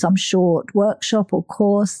and do some short workshop or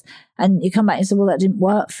course, and you come back and say, well, that didn't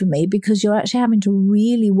work for me, because you're actually having to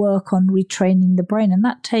really work on retraining the brain. And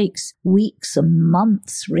that takes weeks and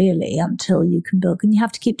months, really, until you can build. And you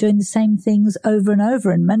have to keep doing the same things over and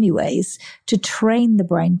over in many ways to train the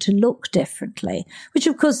brain to look differently, which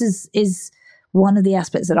of course is one of the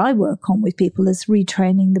aspects that I work on with people, is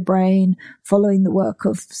retraining the brain, following the work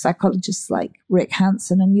of psychologists like Rick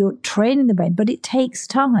Hansen, and you're training the brain, but it takes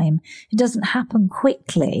time. It doesn't happen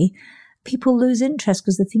quickly. People lose interest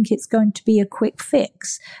because they think it's going to be a quick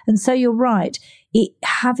fix. And so you're right.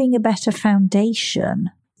 Having a better foundation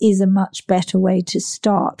is a much better way to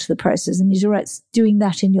start the process. And you're right, doing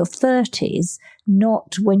that in your 30s,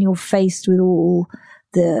 not when you're faced with all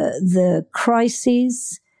the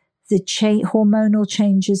crises, the hormonal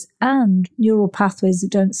changes and neural pathways that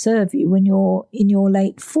don't serve you when you're in your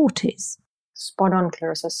late 40s. Spot on,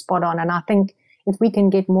 Clarissa, spot on. And I think if we can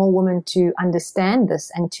get more women to understand this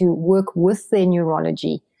and to work with their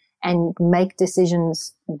neurology and make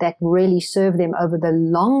decisions that really serve them over the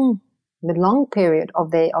long period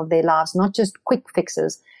of their lives, not just quick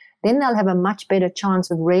fixes, then they'll have a much better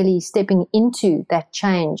chance of really stepping into that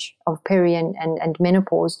change of peri and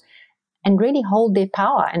menopause and really hold their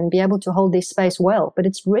power and be able to hold their space well. But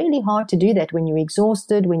it's really hard to do that when you're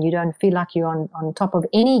exhausted, when you don't feel like you're on top of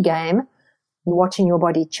any game, you're watching your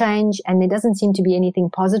body change, and there doesn't seem to be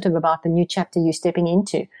anything positive about the new chapter you're stepping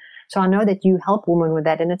into. So I know that you help women with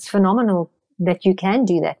that, and it's phenomenal that you can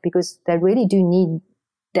do that, because they really do need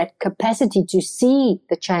that capacity to see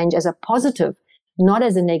the change as a positive, not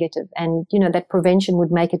as a negative. And, that prevention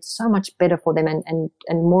would make it so much better for them and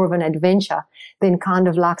more of an adventure than kind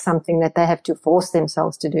of like something that they have to force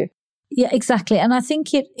themselves to do. Yeah, exactly. And I think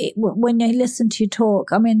when you listen to you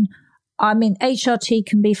talk, I mean, HRT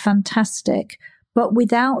can be fantastic, but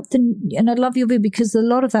without and I love your view, because a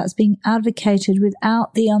lot of that's being advocated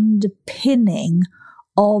without the underpinning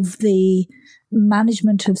of the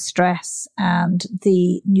management of stress and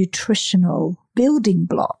the nutritional building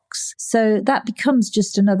blocks. So that becomes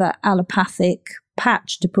just another allopathic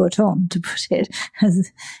patch to put on, to put it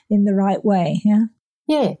in the right way. Yeah.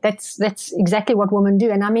 Yeah, that's exactly what women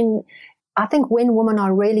do. And I mean, I think when women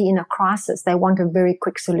are really in a crisis, they want a very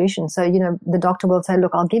quick solution. So, the doctor will say,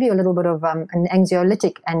 look, I'll give you a little bit of an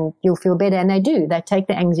anxiolytic and you'll feel better. And they do. They take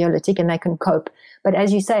the anxiolytic and they can cope. But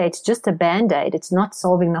as you say, it's just a Band-Aid. It's not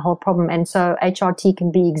solving the whole problem. And so HRT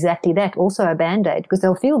can be exactly that, also a Band-Aid, because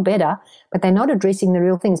they'll feel better, but they're not addressing the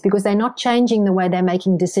real things, because they're not changing the way they're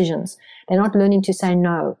making decisions. They're not learning to say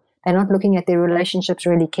no. They're not looking at their relationships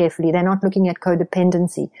really carefully. They're not looking at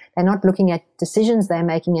codependency. They're not looking at decisions they're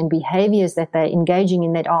making and behaviors that they're engaging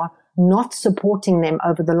in that are not supporting them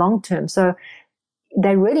over the long term. So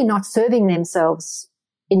they're really not serving themselves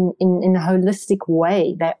in a holistic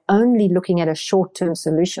way. They're only looking at a short-term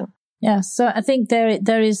solution. Yeah, so I think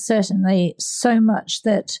there is certainly so much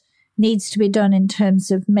that needs to be done in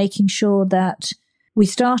terms of making sure that we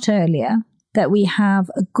start earlier, that we have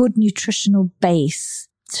a good nutritional base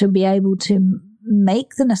to be able to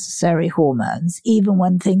make the necessary hormones, even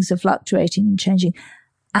when things are fluctuating and changing,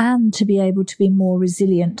 and to be able to be more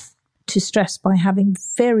resilient to stress by having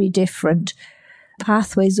very different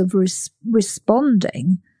pathways of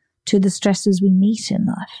responding to the stresses we meet in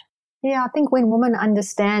life. Yeah, I think when women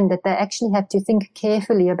understand that they actually have to think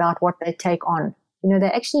carefully about what they take on, they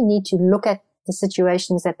actually need to look at the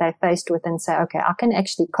situations that they're faced with and say, okay, I can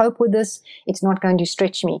actually cope with this. It's not going to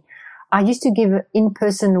stretch me. I used to give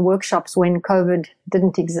in-person workshops when COVID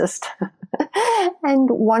didn't exist. And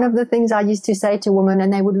one of the things I used to say to women,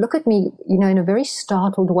 and they would look at me, in a very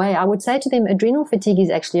startled way, I would say to them, adrenal fatigue is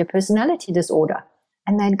actually a personality disorder.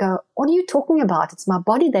 And they'd go, what are you talking about? It's my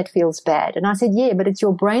body that feels bad. And I said, yeah, but it's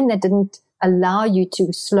your brain that didn't allow you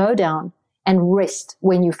to slow down and rest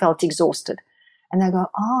when you felt exhausted. And they go,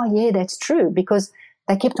 oh, yeah, that's true, because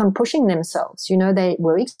they kept on pushing themselves. They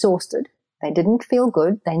were exhausted. They didn't feel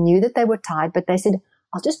good. They knew that they were tired, but they said,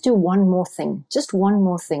 I'll just do one more thing,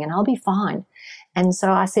 and I'll be fine. And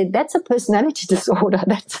so I said, that's a personality disorder.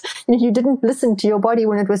 That's, you didn't listen to your body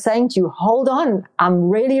when it was saying to you, hold on, I'm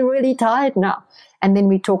really, really tired now. And then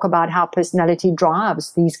we talk about how personality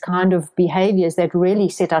drives these kind of behaviors that really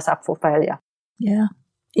set us up for failure. Yeah,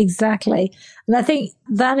 exactly. And I think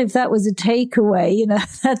that if that was a takeaway,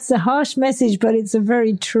 that's a harsh message, but it's a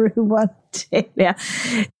very true one, Delia.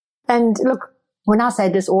 And look, when I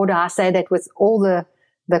say disorder, I say that with all the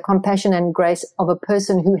compassion and grace of a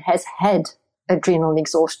person who has had adrenal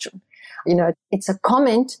exhaustion. It's a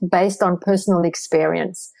comment based on personal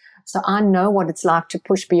experience. So I know what it's like to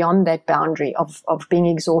push beyond that boundary of being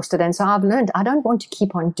exhausted. And so I've learned I don't want to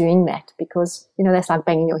keep on doing that, because, that's like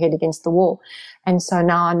banging your head against the wall. And so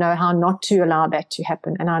now I know how not to allow that to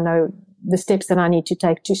happen. And I know the steps that I need to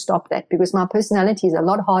take to stop that, because my personality is a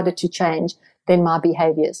lot harder to change than my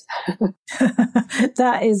behaviors.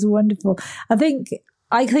 That is wonderful. I think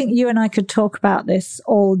you and I could talk about this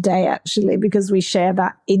all day, actually, because we share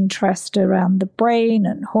that interest around the brain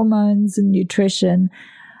and hormones and nutrition.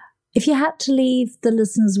 If you had to leave the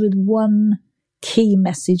listeners with one key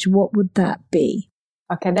message, what would that be?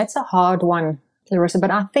 Okay, that's a hard one, Clarissa,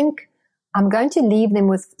 but I think I'm going to leave them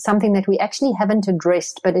with something that we actually haven't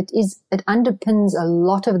addressed, but it underpins a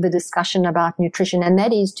lot of the discussion about nutrition, and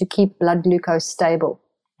that is to keep blood glucose stable.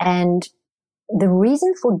 And the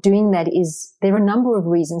reason for doing that is, there are a number of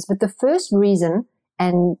reasons, but the first reason,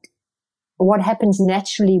 and what happens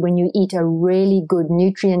naturally when you eat a really good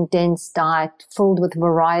nutrient-dense diet filled with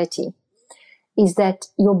variety, is that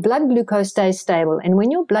your blood glucose stays stable. And when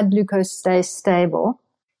your blood glucose stays stable,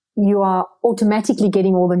 you are automatically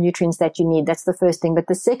getting all the nutrients that you need. That's the first thing. But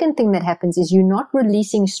the second thing that happens is you're not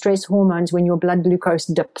releasing stress hormones when your blood glucose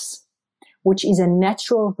dips, which is a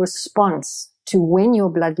natural response to when your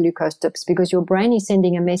blood glucose dips, because your brain is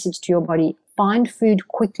sending a message to your body, find food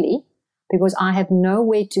quickly, because I have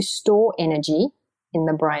nowhere to store energy in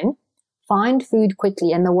the brain. Find food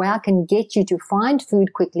quickly. And the way I can get you to find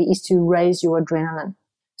food quickly is to raise your adrenaline.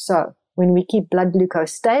 So when we keep blood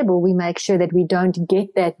glucose stable, we make sure that we don't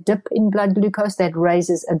get that dip in blood glucose that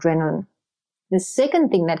raises adrenaline. The second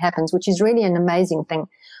thing that happens, which is really an amazing thing,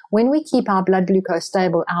 when we keep our blood glucose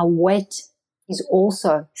stable, our weight is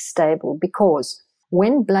also stable, because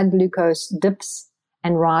when blood glucose dips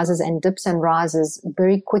and rises and dips and rises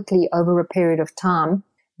very quickly over a period of time,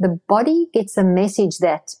 the body gets a message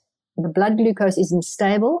that the blood glucose isn't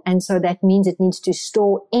stable, and so that means it needs to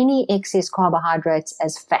store any excess carbohydrates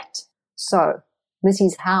as fat. So this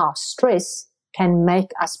is how stress can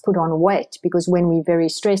make us put on weight, because when we're very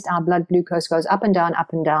stressed, our blood glucose goes up and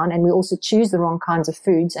down, and we also choose the wrong kinds of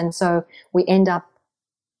foods, and so we end up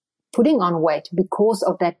putting on weight because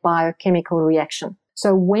of that biochemical reaction.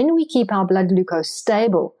 So when we keep our blood glucose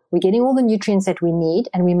stable, we're getting all the nutrients that we need,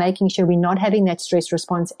 and we're making sure we're not having that stress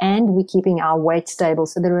response, and we're keeping our weight stable.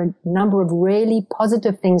 So there are a number of really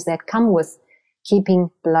positive things that come with keeping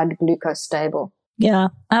blood glucose stable. Yeah,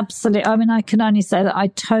 absolutely. I mean, I can only say that I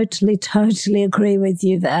totally agree with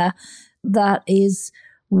you there. That is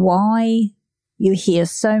why you hear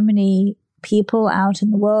so many people out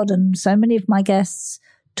in the world, and so many of my guests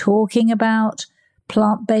talking about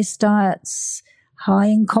plant-based diets, high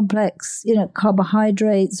in complex,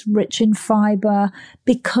 carbohydrates, rich in fiber,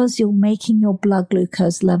 because you're making your blood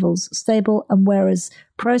glucose levels stable. And whereas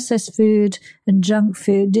processed food and junk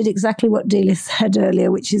food did exactly what Delia said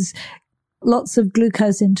earlier, which is lots of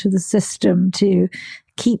glucose into the system to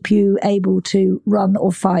keep you able to run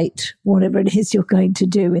or fight whatever it is you're going to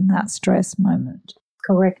do in that stress moment.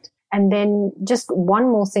 Correct. And then just one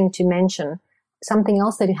more thing to mention. Something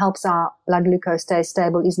else that helps our blood glucose stay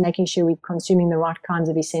stable is making sure we're consuming the right kinds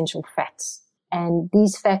of essential fats. And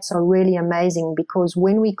these fats are really amazing, because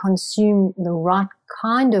when we consume the right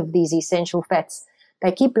kind of these essential fats,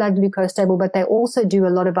 they keep blood glucose stable, but they also do a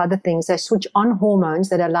lot of other things. They switch on hormones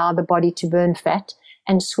that allow the body to burn fat,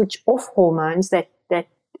 and switch off hormones that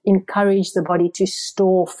encourage the body to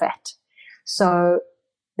store fat. So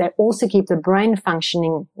they also keep the brain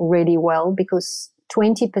functioning really well, because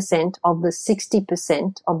 20% of the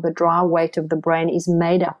 60% of the dry weight of the brain is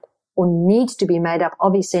made up, or needs to be made up,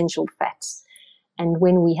 of essential fats. And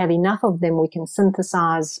when we have enough of them, we can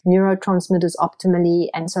synthesize neurotransmitters optimally.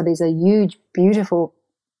 And so there's a huge, beautiful,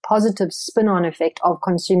 positive spin-on effect of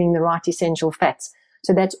consuming the right essential fats.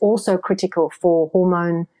 So that's also critical for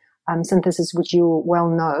hormone synthesis, which you well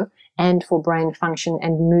know, and for brain function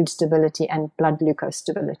and mood stability and blood glucose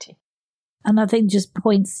stability. And I think just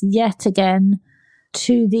points yet again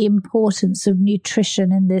to the importance of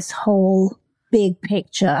nutrition in this whole big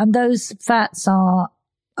picture. And those fats are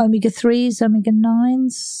omega-3s,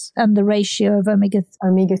 omega-9s, and the ratio of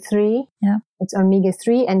omega-3. Yeah. It's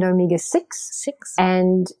omega-3 and omega-6. 6.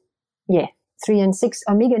 And 3 and 6.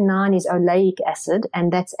 Omega-9 is oleic acid,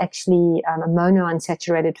 and that's actually a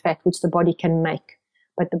monounsaturated fat, which the body can make.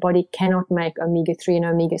 But the body cannot make omega-3 and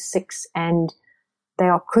omega-6, and they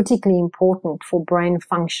are critically important for brain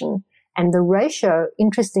function. And the ratio,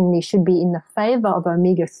 interestingly, should be in the favor of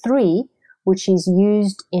omega-3, which is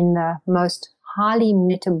used in the most highly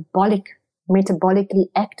metabolically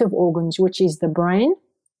active organs, which is the brain,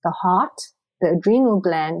 the heart, the adrenal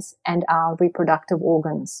glands, and our reproductive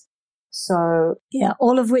organs. So yeah,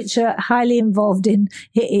 all of which are highly involved in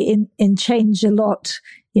change a lot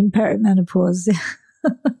in perimenopause.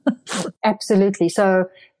 Absolutely. So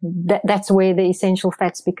that's where the essential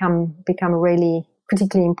fats become really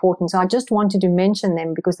critically important. So I just wanted to mention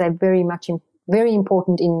them because they're very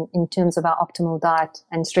important in terms of our optimal diet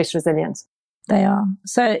and stress resilience. They are.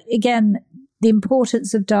 So again, the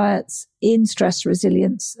importance of diets in stress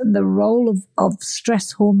resilience and the role of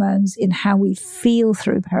stress hormones in how we feel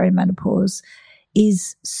through perimenopause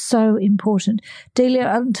is so important. Delia,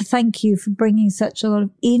 I want to thank you for bringing such a lot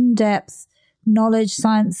of in-depth knowledge,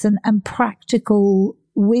 science, and practical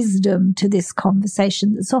wisdom to this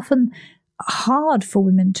conversation that's often hard for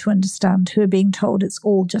women to understand, who are being told it's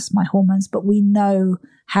all just my hormones, but we know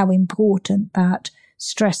how important that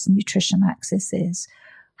stress nutrition axis is.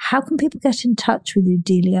 How can people get in touch with you,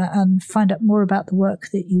 Delia, and find out more about the work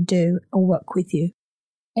that you do or work with you?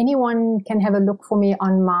 Anyone can have a look for me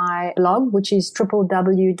on my blog, which is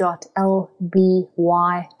www.lby.life,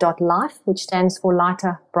 which stands for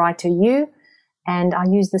Lighter, Brighter You. And I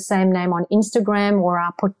use the same name on Instagram, where I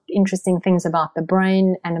put interesting things about the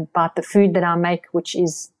brain and about the food that I make, which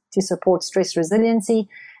is to support stress resiliency.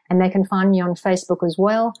 And they can find me on Facebook as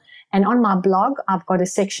well. And on my blog, I've got a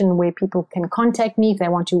section where people can contact me if they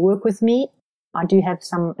want to work with me. I do have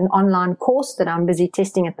an online course that I'm busy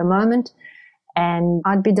testing at the moment. And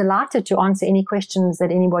I'd be delighted to answer any questions that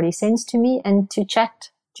anybody sends to me and to chat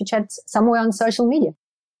somewhere on social media.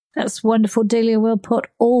 That's wonderful, Delia. We'll put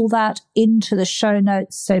all that into the show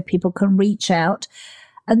notes so people can reach out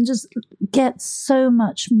and just get so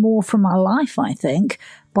much more from our life, I think,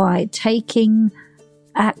 by taking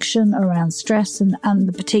action around stress and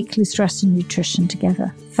the particularly stress and nutrition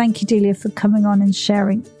together. Thank you, Delia, for coming on and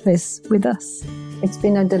sharing this with us. It's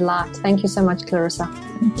been a delight. Thank you so much, Clarissa.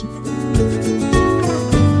 Thank you.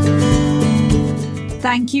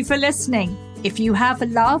 Thank you for listening. If you have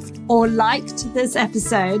loved or liked this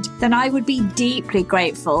episode, then I would be deeply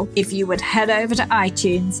grateful if you would head over to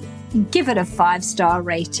iTunes and give it a 5-star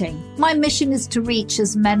rating. My mission is to reach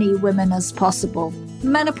as many women as possible,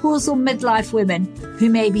 menopausal midlife women who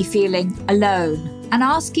may be feeling alone and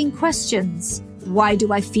asking questions. Why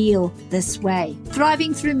do I feel this way?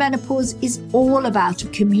 Thriving Through Menopause is all about a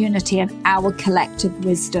community and our collective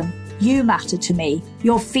wisdom. You matter to me.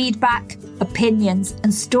 Your feedback, opinions,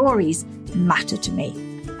 and stories matter to me.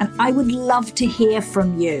 And I would love to hear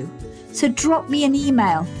from you. So drop me an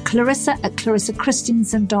email,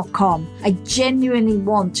 clarissa@clarissachristiansen.com. I genuinely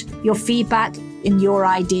want your feedback and your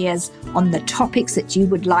ideas on the topics that you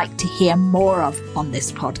would like to hear more of on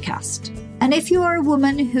this podcast. And if you are a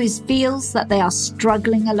woman who feels that they are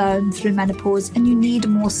struggling alone through menopause and you need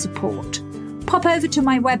more support, pop over to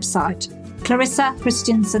my website,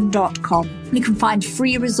 clarissachristiansen.com. You can find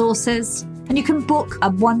free resources and you can book a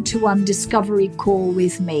one-to-one discovery call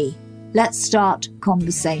with me. Let's start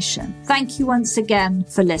conversation. Thank you once again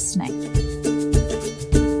for listening.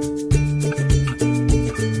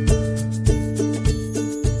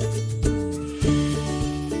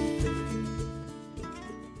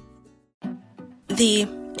 The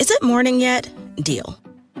 "is it morning yet?" deal.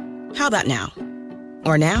 How about now?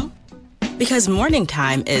 Or now? Because morning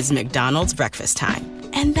time is McDonald's breakfast time.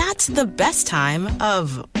 And that's the best time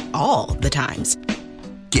of all the times.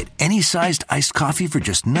 Get any sized iced coffee for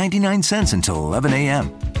just 99 cents until 11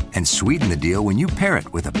 a.m. And sweeten the deal when you pair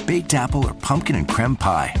it with a baked apple or pumpkin and creme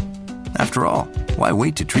pie. After all, why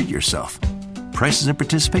wait to treat yourself? Prices and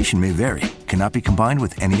participation may vary. Cannot be combined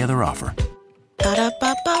with any other offer.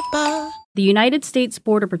 Ba-da-ba-ba-ba. The United States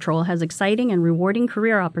Border Patrol has exciting and rewarding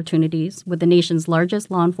career opportunities with the nation's largest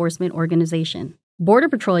law enforcement organization. Border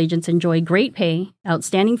Patrol agents enjoy great pay,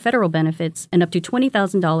 outstanding federal benefits, and up to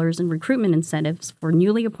 $20,000 in recruitment incentives for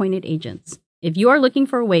newly appointed agents. If you are looking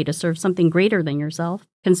for a way to serve something greater than yourself,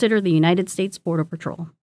 consider the United States Border Patrol.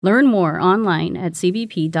 Learn more online at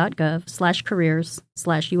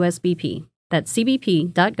cbp.gov/careers/USBP. That's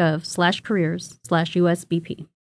cbp.gov/careers/USBP.